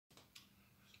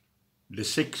the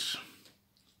sixth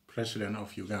president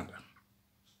of Uganda,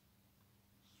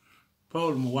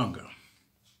 Paulo Muwanga,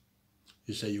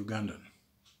 is a Ugandan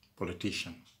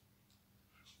politician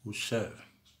who served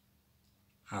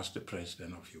as the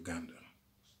president of Uganda.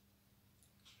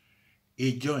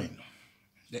 He joined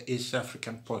the East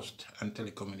African Post and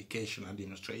Telecommunication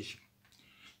Administration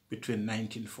between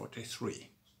 1943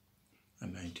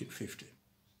 and 1950,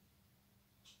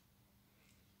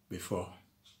 before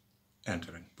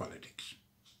entering politics.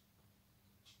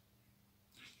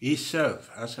 He served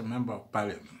as a member of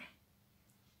parliament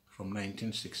from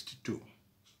 1962 to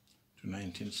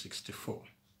 1964,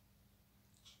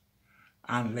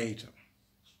 and later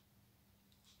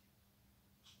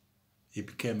he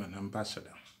became an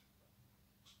ambassador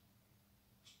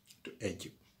to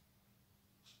Egypt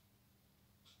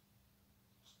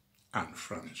and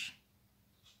France.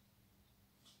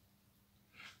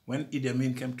 When Idi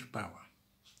Amin came to power,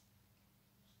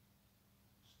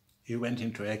 he went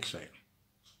into exile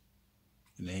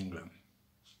in England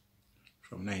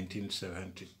from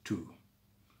 1972 to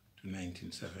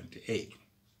 1978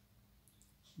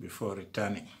 before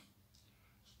returning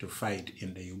to fight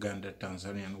in the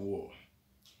Uganda-Tanzanian War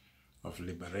of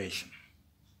Liberation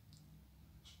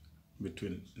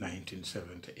between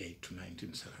 1978 to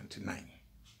 1979.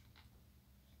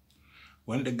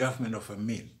 When the government of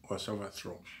Amin was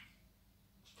overthrown,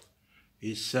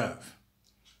 he served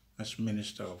as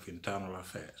Minister of Internal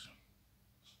Affairs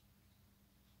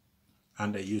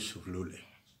under Yusuf Lule.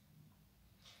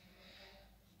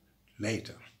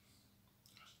 Later,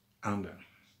 under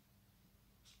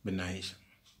Binaisa,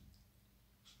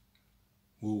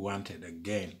 who wanted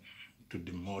again to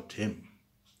demote him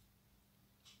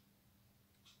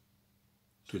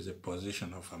to the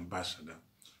position of ambassador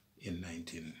in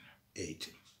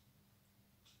 1980.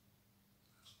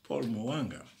 Paulo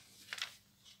Muwanga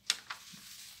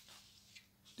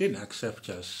didn't accept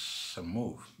just a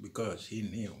move because he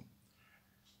knew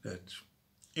that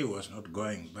he was not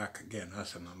going back again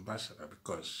as an ambassador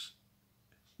because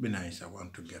Binaisa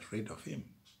wanted to get rid of him.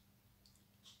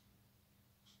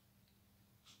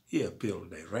 He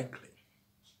appealed directly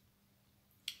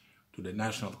to the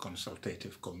National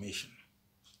Consultative Commission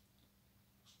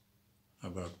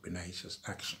about Binaisa's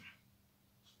action.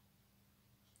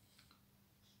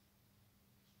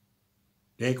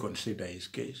 They considered his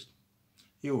case.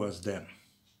 He was then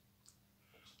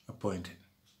appointed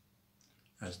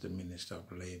as the Minister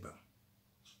of Labor,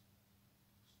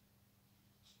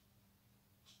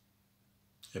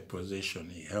 a position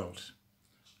he held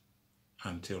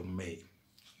until May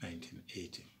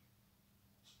 1980.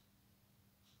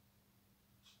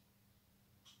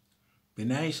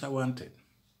 Binaisa wanted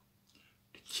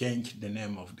to change the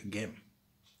name of the game.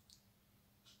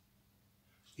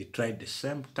 He tried the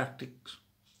same tactics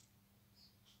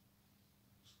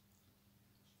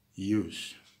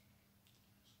used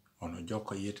on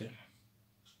 �ഖ𝐿𝐴𝐼𝐻𝐿,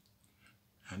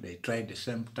 and they tried the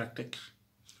same tactics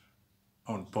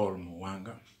on Paulo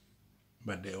Muwanga,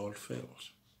 but they all failed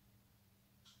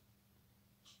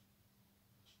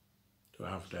to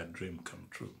have that dream come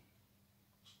true.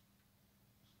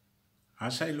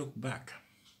 As I look back,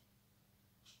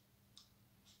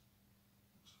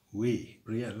 we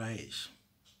realize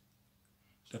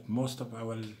that most of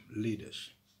our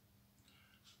leaders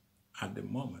at the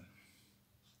moment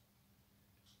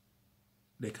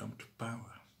they come to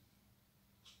power,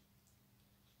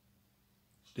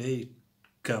 they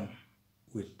come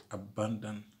with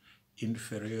abundant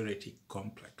inferiority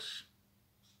complex.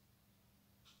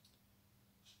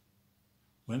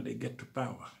 When they get to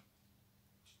power,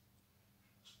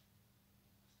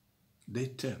 they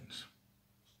tend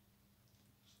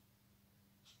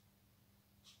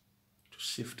to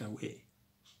shift away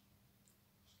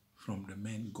from the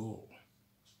main goal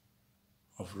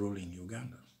of ruling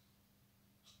Uganda.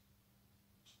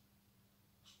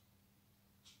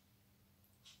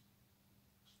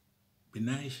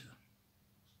 Binaisa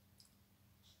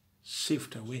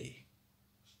shift away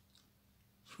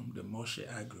from the Moshe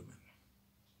Agreement,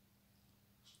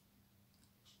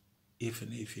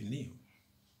 even if he knew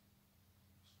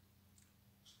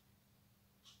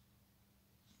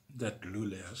that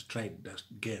Lule has tried that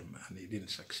game and he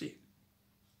didn't succeed.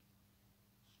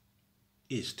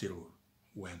 He still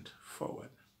went forward,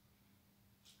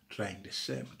 trying the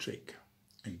same trick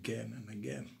again and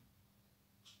again,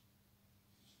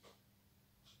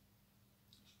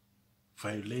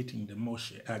 violating the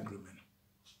Moshe Agreement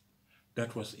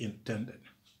that was intended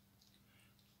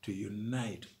to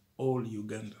unite all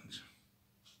Ugandans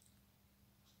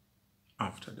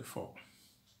after the fall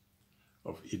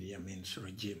of Idi Amin's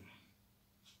regime.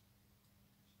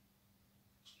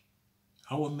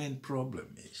 Our main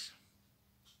problem is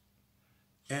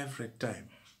every time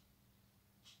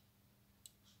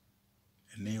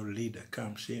a new leader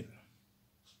comes in,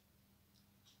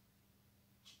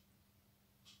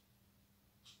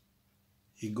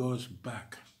 he goes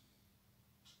back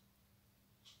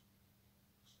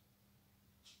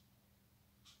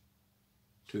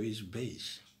to his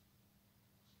base,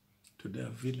 to their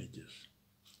villages,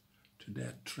 to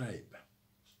their tribe,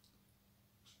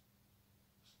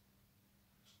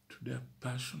 to their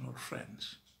personal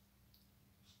friends.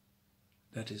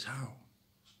 That is how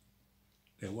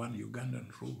the one Ugandan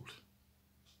ruled.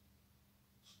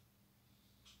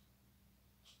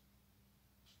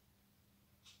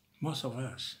 Most of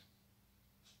us,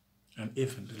 and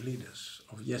even the leaders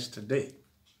of yesterday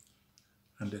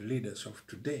and the leaders of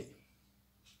today,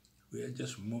 we are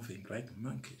just moving like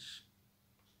monkeys.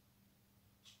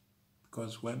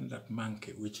 Because when that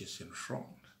monkey which is in front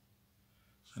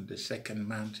and the second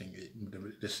monkey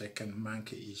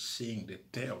is seeing the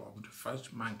tail of the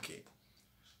first monkey,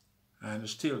 and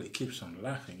still he keeps on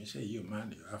laughing. He says, "You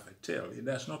man, you have a tail." He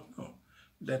does not know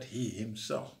that he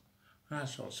himself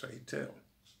has also a tail.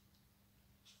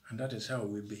 And that is how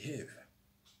we behave.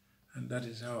 And that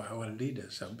is how our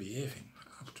leaders are behaving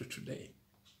up to today.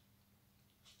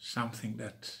 Something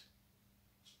that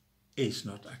is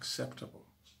not acceptable,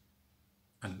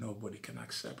 and nobody can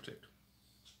accept it.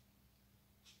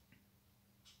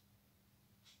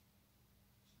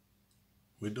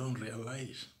 We don't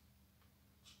realize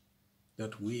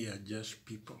that we are just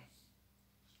people,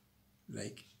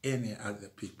 like any other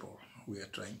people we are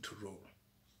trying to rule.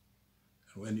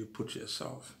 And when you put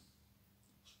yourself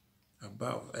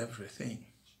above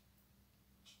everything,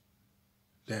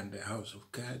 then the house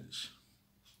of cards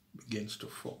begins to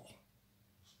fall.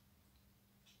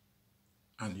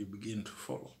 And you begin to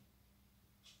follow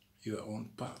your own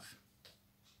path.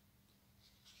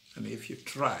 And if you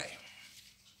try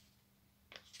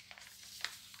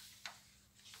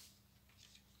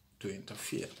to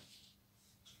interfere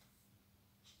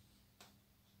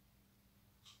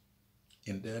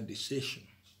in their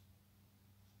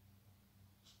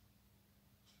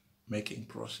decision-making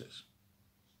process,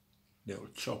 they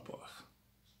will chop off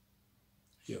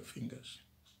your fingers.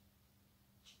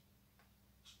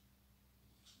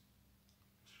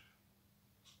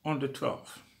 On the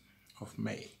 12th of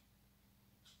May,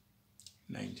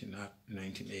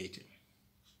 1980,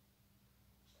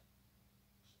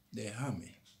 the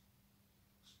army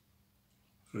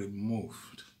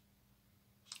removed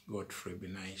Godfrey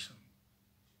Binaisa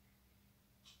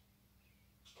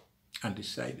and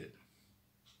decided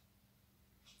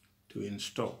to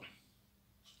install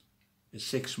a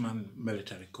 6-man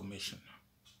military commission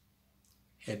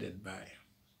headed by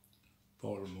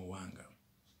Paulo Muwanga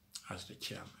as the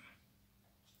chairman.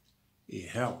 He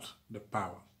held the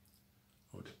power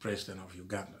of the President of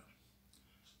Uganda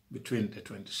between the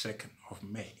 22nd of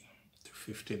May to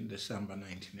 15 December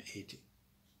 1980.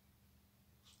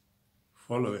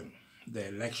 Following the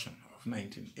election of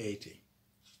 1980,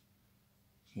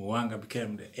 Muwanga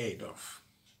became the head of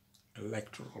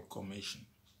Electoral Commission,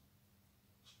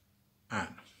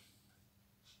 and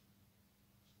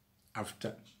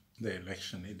after the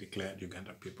election he declared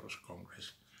Uganda People's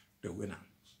Congress the winner.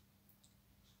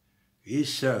 He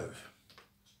served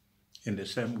in the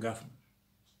same government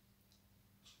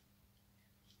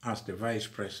as the Vice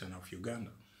President of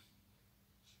Uganda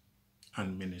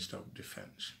and Minister of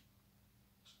Defense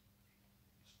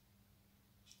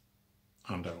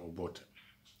under Obote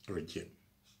regime.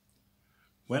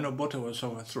 When Obote was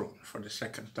overthrown for the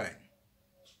second time,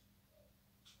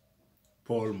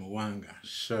 Paul Muwanga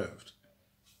served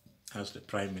as the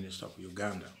Prime Minister of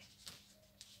Uganda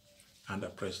under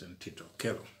President Tito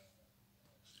Okello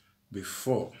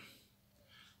before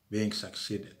being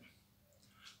succeeded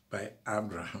by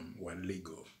Abraham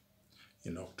Waligo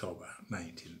in October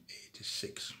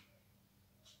 1986.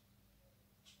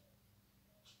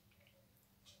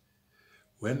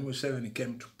 When Museveni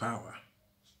came to power,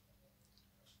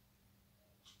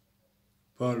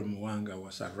 Paul Muwanga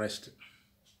was arrested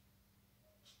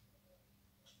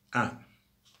and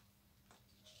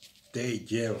they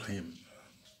jailed him.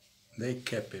 They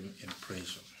kept him in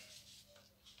prison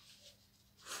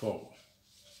for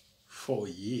 4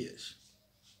 years.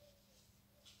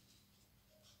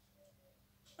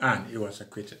 And he was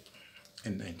acquitted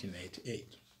in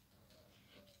 1988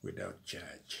 without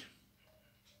charge.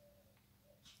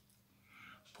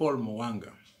 Paul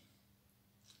Muwanga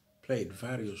played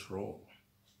various roles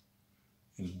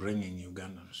in bringing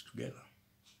Ugandans together.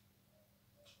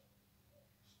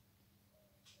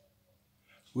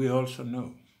 We also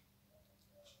know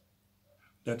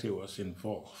that he was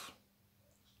involved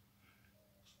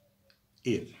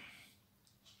in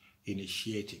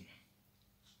initiating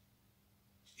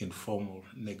informal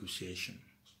negotiation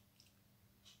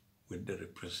with the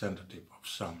representative of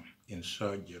some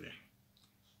insurgency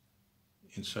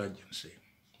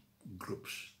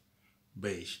groups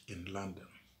based in London.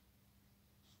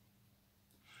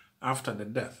 After the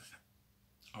death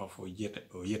of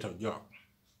𝐒𝐻𝐿𝐼𝐻𝐼𝐻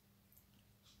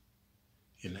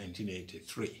in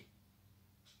 1983,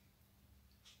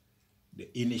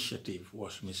 the initiative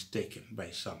was mistaken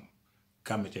by some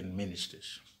committed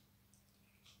ministers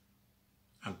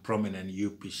and prominent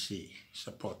UPC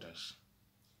supporters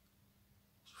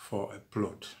for a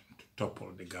plot to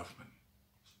topple the government.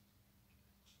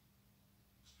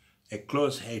 A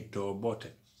close aide to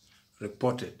Obote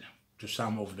reported to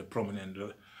some of the prominent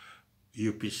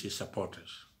UPC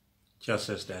supporters, just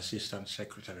as the Assistant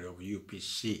Secretary of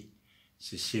UPC,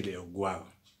 𝐶𝐶𝐶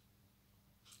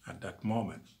at that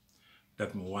moment,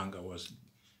 that Muwanga was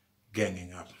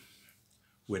ganging up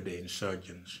with the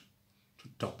insurgents to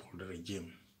topple the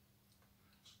regime.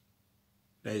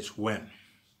 That is when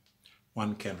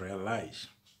one can realize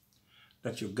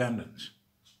that Ugandans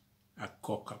are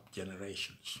cock-up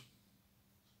generations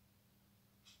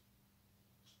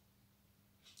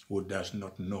who does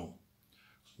not know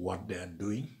what they are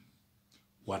doing,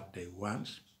 what they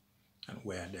want, and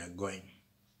where they are going.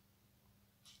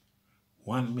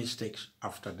 One mistake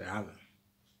after the other.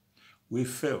 We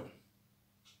fail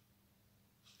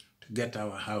to get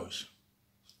our house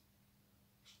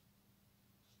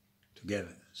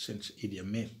together since Idi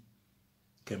Amin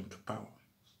came to power.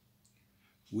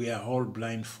 We are all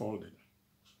blindfolded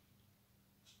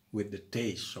with the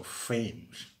taste of fame,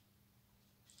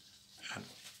 and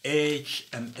each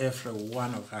and every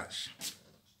one of us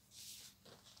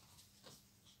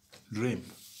dream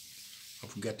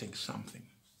of getting something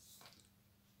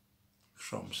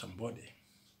from somebody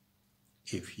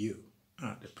if you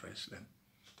are the president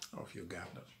of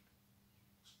Uganda.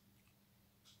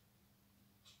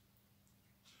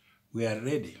 We are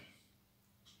ready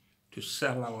to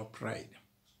sell our pride,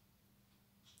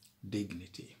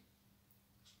 dignity,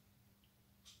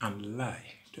 and lie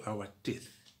to our teeth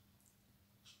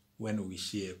when we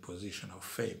see a position of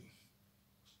fame.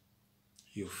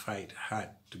 You fight hard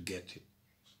to get it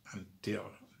until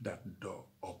that door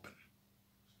opens.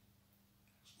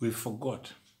 We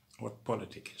forgot what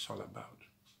politics is all about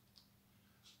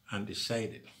and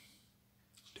decided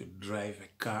to drive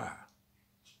a car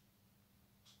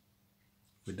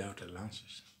without a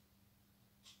license.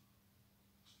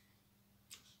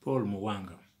 Paulo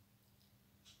Muwanga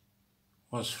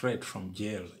was freed from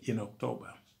jail in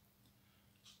October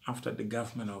after the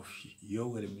government of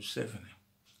Yoweri Museveni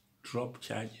dropped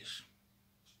charges.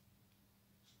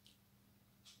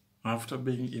 After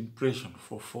being in prison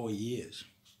for 4 years,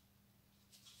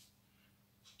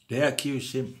 they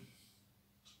accused him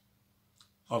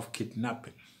of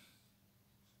kidnapping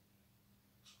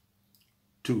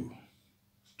 2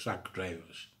 truck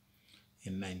drivers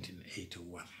in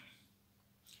 1981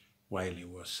 while he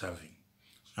was serving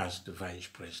as the Vice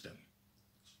President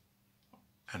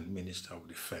and Minister of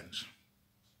Defense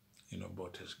in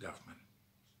Obote's government.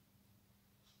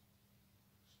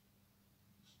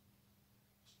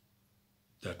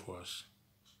 That was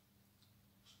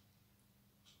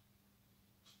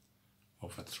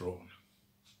overthrown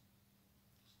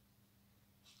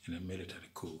in a military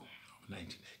coup of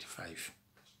 1985.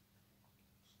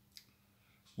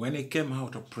 When he came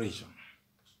out of prison,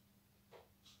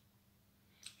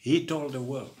 he told the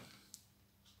world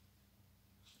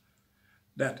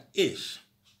that his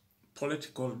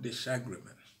political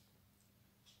disagreement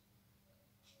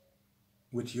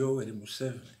with Yoweri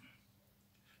Museveni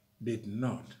did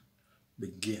not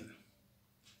begin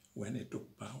when he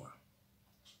took power.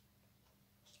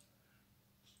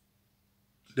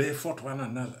 They fought one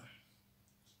another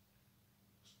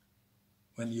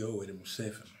when Yoweri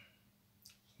Museveni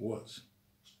was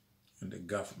in the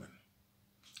government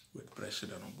with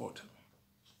President Obote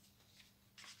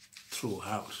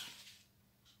throughout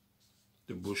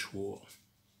the Bush War.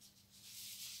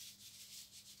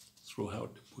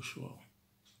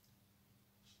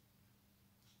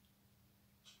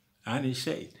 And he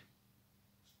said,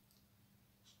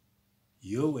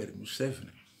 Yoweri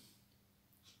Museveni,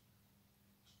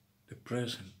 the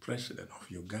present president of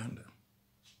Uganda,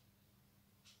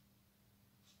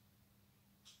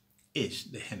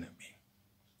 is the enemy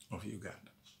of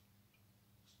Uganda.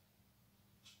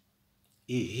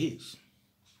 He is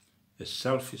a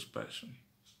selfish person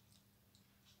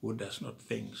who does not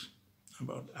think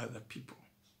about other people.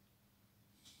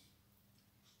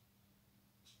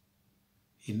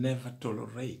 He never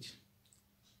tolerates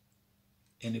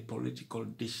any political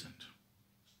dissent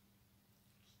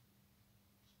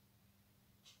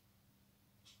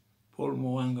Paul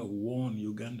Muwanga warned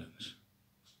Ugandans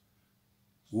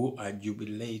who are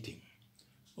jubilating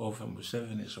over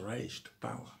Museveni's rise to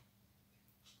power,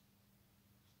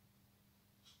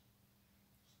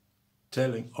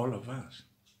 telling all of us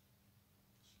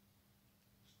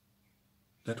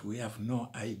that we have no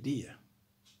idea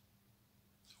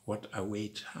what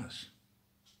awaits us.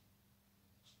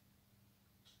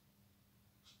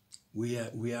 We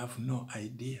have no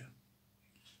idea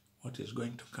what is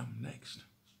going to come next.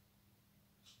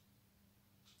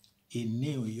 He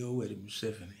knew Yoweri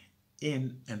Museveni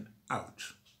in and out,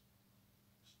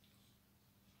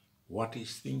 what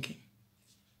he's thinking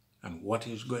and what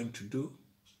he's going to do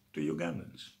to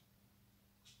Ugandans.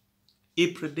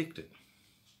 He predicted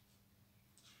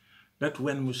that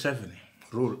when Museveni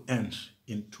rule ends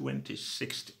in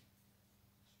 2060,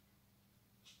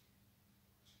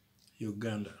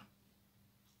 Uganda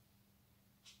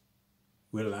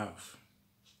will have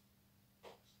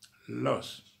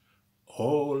lost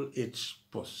all its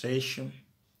possession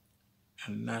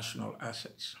and national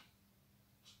assets.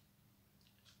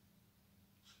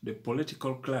 The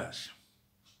political class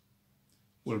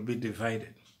will be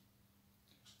divided,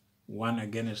 one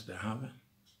against the other,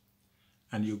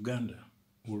 and Uganda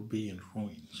will be in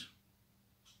ruins.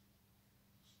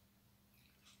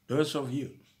 Those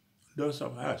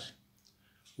of us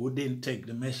who didn't take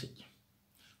the message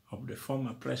of the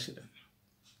former president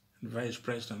and vice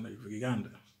president of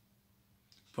Uganda,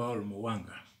 Paul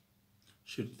Muwanga,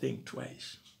 should think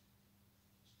twice.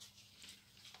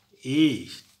 He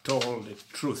told the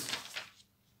truth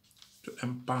to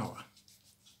empower,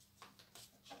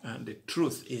 and the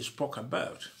truth he spoke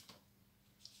about,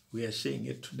 we are seeing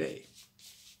it today.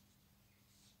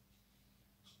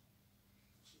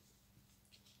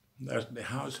 That the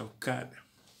house of 𝐶𝐞𝐟𝐿,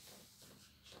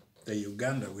 the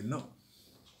Uganda we know,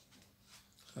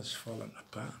 has fallen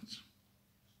apart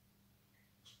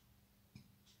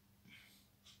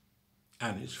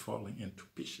and is falling into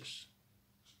pieces.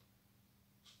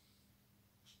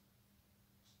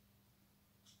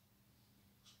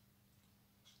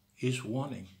 His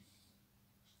warning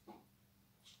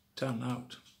turned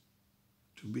out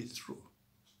to be true.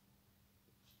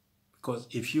 Because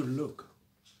if you look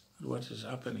at what is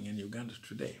happening in Uganda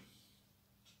today,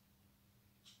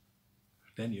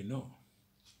 then you know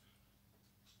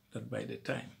that by the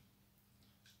time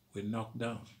we knock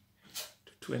down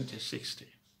to 2060,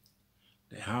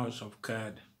 the house of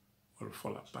𝐶𝐴𝐿 will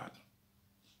fall apart.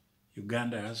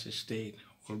 Uganda as a state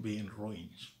will be in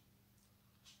ruins.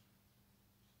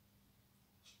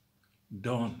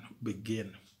 Don't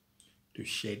begin to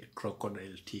shed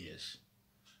crocodile tears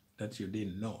that you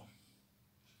didn't know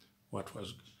what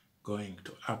was going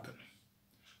to happen.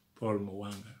 Paul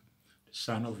Muwanga, the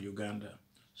son of Uganda,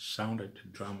 sounded the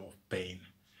drum of pain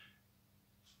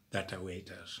that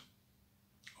awaits us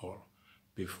all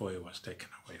before he was taken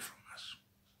away from us.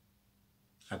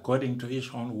 According to his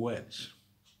own words,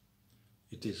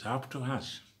 it is up to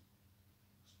us,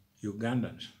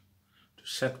 Ugandans, to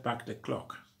set back the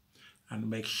clock and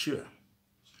make sure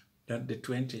that the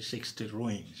 2060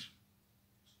 ruins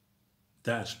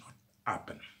does not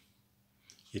happen.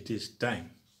 It is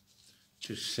time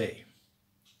to say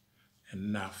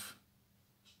enough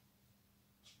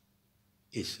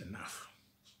is enough.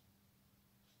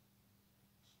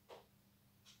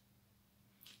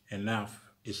 Enough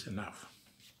is enough,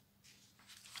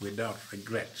 without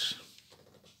regrets.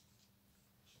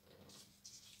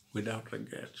 Without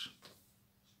regrets.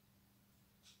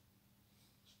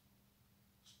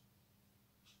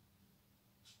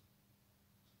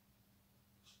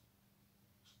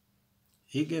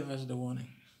 He gave us the warning.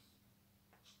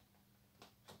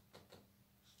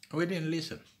 We didn't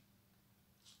listen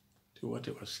to what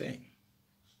he was saying.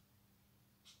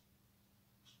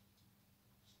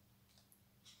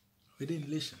 We didn't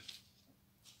listen.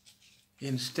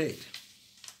 Instead,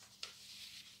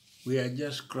 we are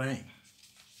just crying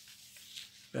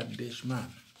that this man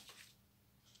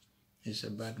is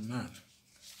a bad man,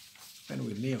 and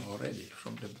we knew already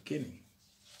from the beginning.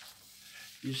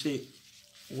 You see,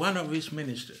 one of his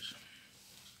ministers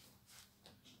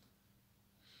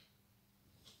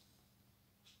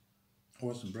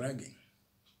was bragging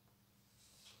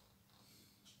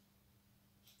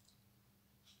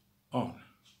on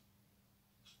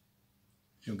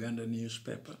Uganda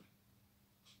newspaper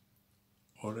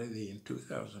already in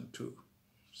 2002,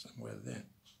 somewhere then,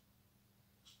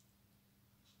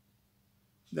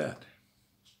 that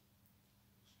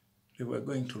they were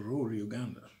going to rule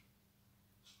Uganda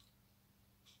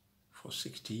for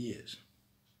 60 years,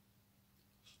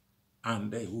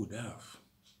 and they would have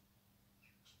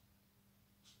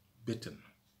beaten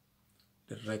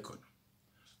the record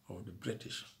of the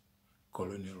British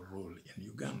colonial rule in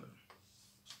Uganda.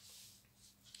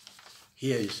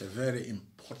 Here is a very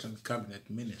important cabinet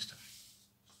minister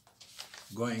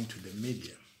going to the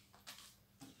media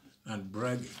and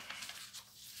bragging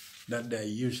that they are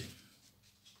using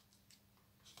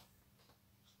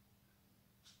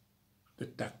the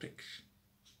tactics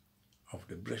of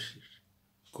the British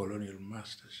colonial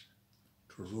masters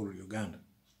to rule Uganda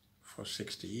for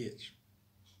 60 years.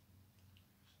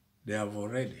 They have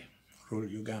already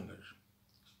ruled Uganda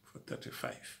for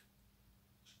 35.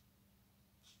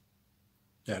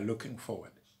 They are looking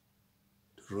forward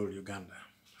to rule Uganda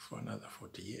for another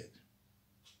 40 years.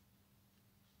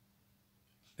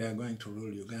 They are going to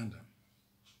rule Uganda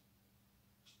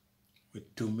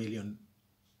with 2 million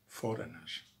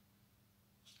foreigners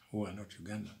who are not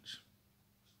Ugandans,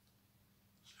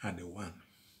 are the one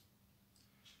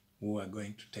who are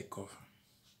going to take over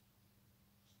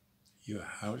your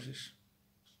houses,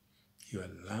 your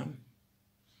land,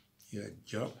 your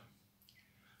job,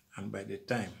 and by the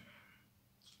time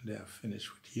they are finished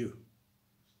with you,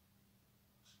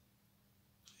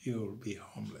 you will be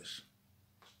homeless.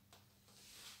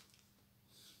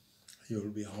 You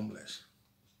will be homeless.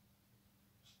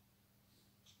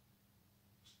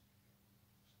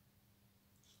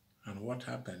 And what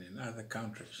happened in other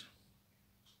countries,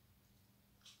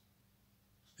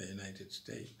 the United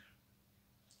States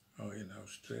or in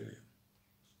Australia,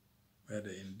 where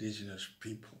the indigenous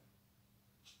people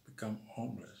become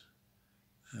homeless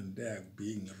and they are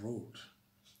being ruled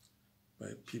by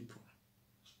people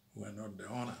who are not the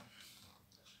owner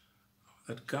of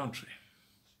that country,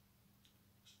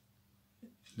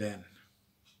 then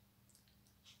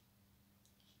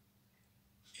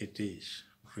it is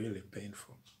really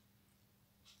painful.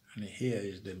 And here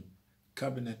is the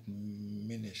cabinet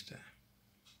minister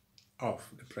of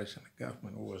the present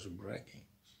government who was bragging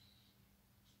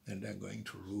that they're going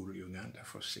to rule Uganda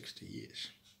for 60 years.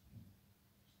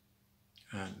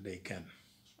 And they can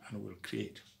and will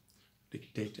create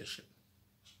dictatorship.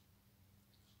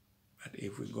 But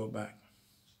if we go back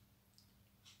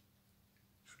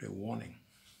to the warning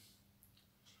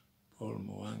Paulo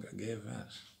Muwanga gave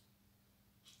us,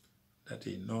 that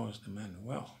he knows the man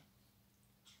well,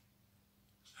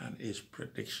 and his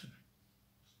prediction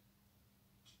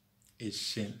is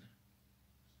sin,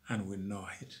 and we know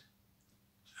it,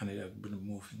 and it has been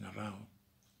moving around,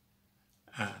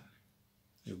 and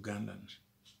Ugandans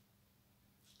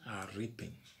are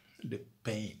reaping the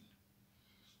pain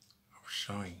of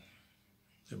sowing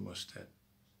the mustard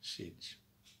seeds.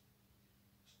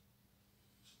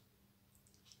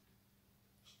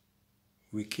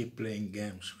 We keep playing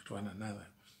games with one another.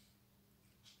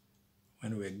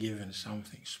 When we're given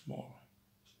something small,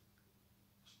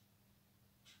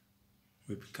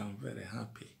 we become very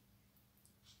happy,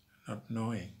 not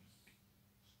knowing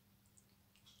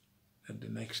that the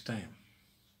next time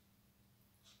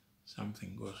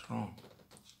something goes wrong,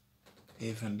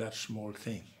 even that small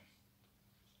thing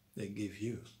they give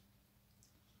you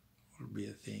will be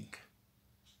a thing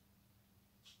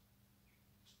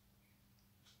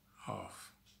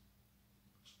of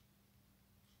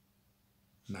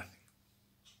nothing.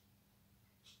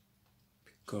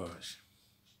 Because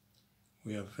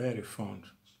we are very fond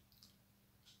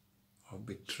of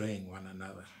betraying one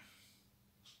another,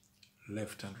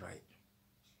 left and right,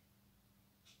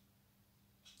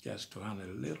 just to earn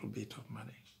a little bit of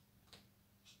money,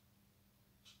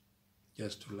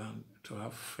 just to learn to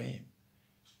have fame,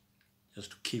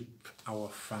 just to keep our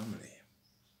family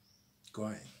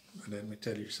going. But let me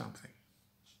tell you something.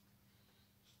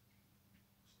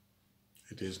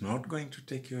 It is not going to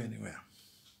take you anywhere.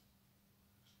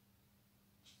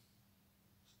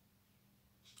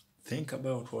 Think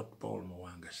about what Paulo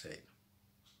Muwanga said.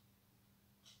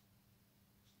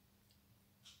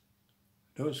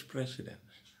 Those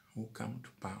presidents who come to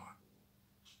power,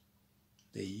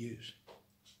 they use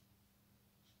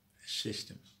a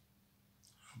system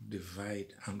of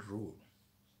divide and rule.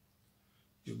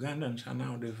 Ugandans are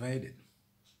now divided.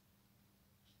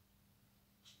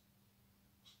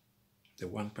 The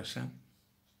 1%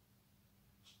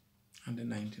 and the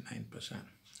 99% who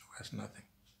has nothing.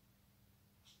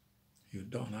 You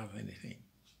don't have anything.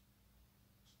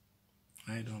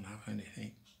 I don't have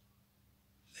anything.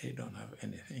 They don't have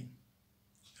anything.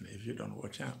 And if you don't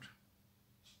watch out,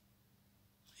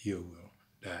 you will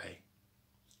die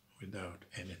without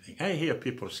anything. I hear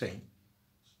people saying,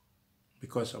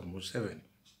 because of Museveni,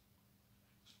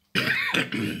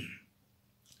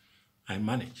 I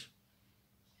managed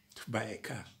to buy a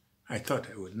car. I thought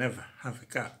I would never have a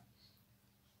car.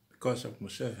 Because of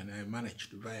Museveni, I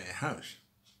managed to buy a house.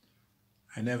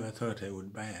 I never thought I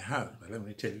would buy a house, but let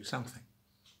me tell you something.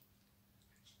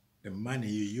 The money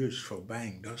you use for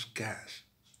buying those cars,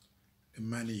 the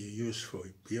money you use for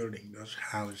building those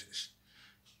houses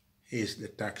is the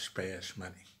taxpayers'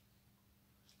 money.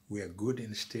 We are good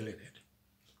in stealing it.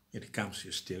 It comes,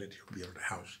 you steal it, you build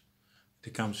a house.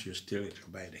 It comes, you steal it,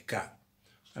 you buy the car.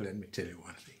 But let me tell you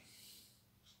one thing.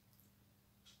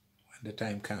 When the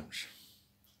time comes,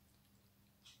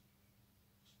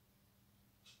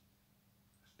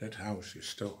 that house you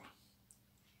stole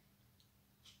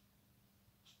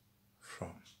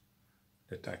from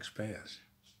the taxpayers,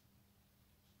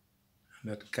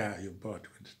 and that car you bought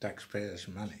with the taxpayers'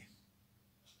 money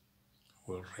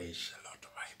will raise a lot of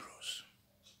eyebrows.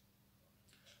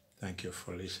 Thank you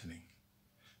for listening,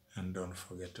 and don't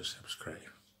forget to subscribe.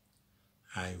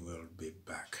 I will be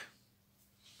back.